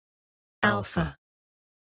Alpha.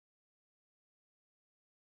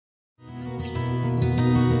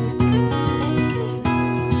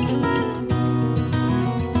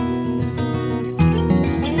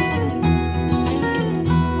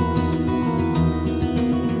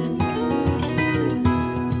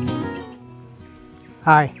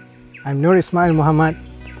 Hi, I'm Nur Ismail Muhammad,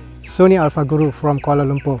 Sony Alpha Guru from Kuala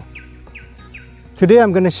Lumpur. Today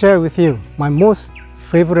I'm going to share with you my most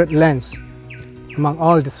favorite lens among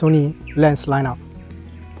all the Sony lens lineup.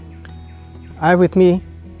 I have with me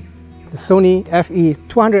the Sony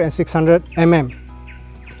FE200-600mm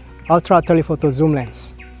ultra telephoto zoom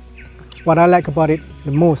lens. What I like about it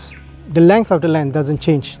the most, the length of the lens doesn't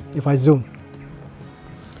change if I zoom.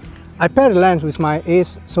 I pair the lens with my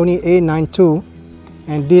Sony A9 II,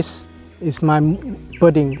 and this is my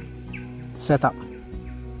birding setup.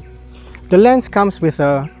 The lens comes with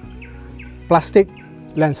a plastic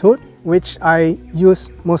lens hood, which I use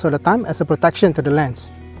most of the time as a protection to the lens.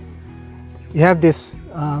 You have this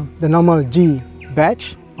the normal G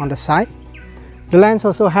badge on the side. The lens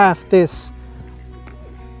also have this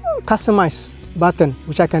customized button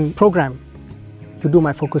which I can program to do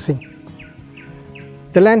my focusing.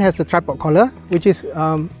 The lens has a tripod collar which is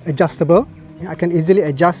adjustable. I can easily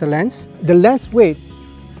adjust the lens. The lens weight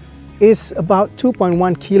is about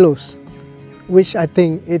 2.1 kilos, which I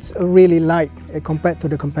think it's really light compared to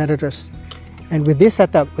the competitors. And with this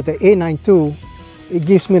setup, with the A9 II, it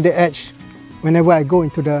gives me the edge whenever I go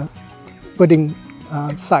into the birding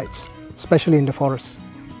sites, especially in the forest.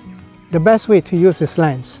 The best way to use this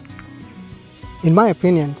lens, in my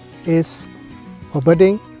opinion, is for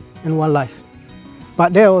birding and wildlife.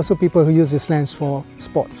 But there are also people who use this lens for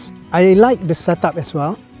sports. I like the setup as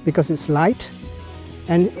well because it's light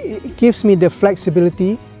and it gives me the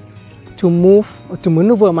flexibility to move or to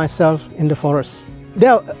maneuver myself in the forest.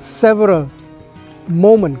 There are several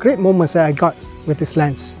great moments that I got with this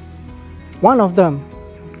lens. One of them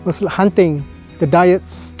was hunting the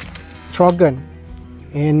Diet's trogon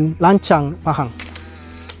in Lancang, Pahang.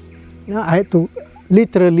 I had to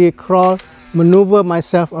literally crawl, maneuver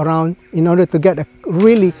myself around in order to get a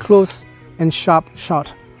really close and sharp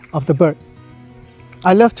shot of the bird.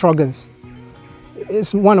 I love trogons.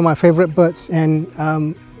 It's one of my favorite birds, and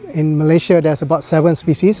in Malaysia there's about 7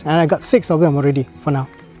 species and I got 6 of them already for now.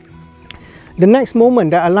 The next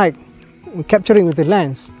moment that I like capturing with the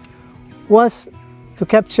lens was to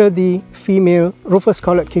capture the female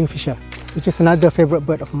rufous-collared kingfisher, which is another favorite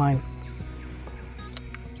bird of mine.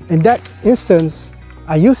 In that instance,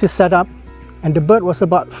 I used this setup and the bird was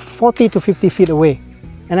about 40 to 50 feet away,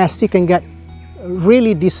 and I still can get a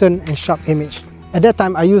really decent and sharp image. At that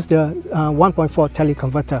time I used the 1.4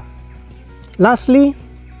 teleconverter. Lastly,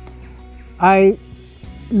 I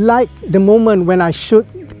like the moment when I shoot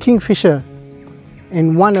kingfisher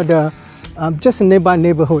in one of the just a nearby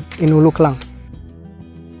neighborhood in Ulu Klang.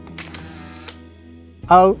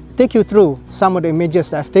 I'll take you through some of the images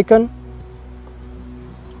that I've taken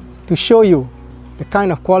to show you the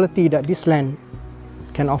kind of quality that this lens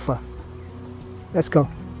can offer. Let's go.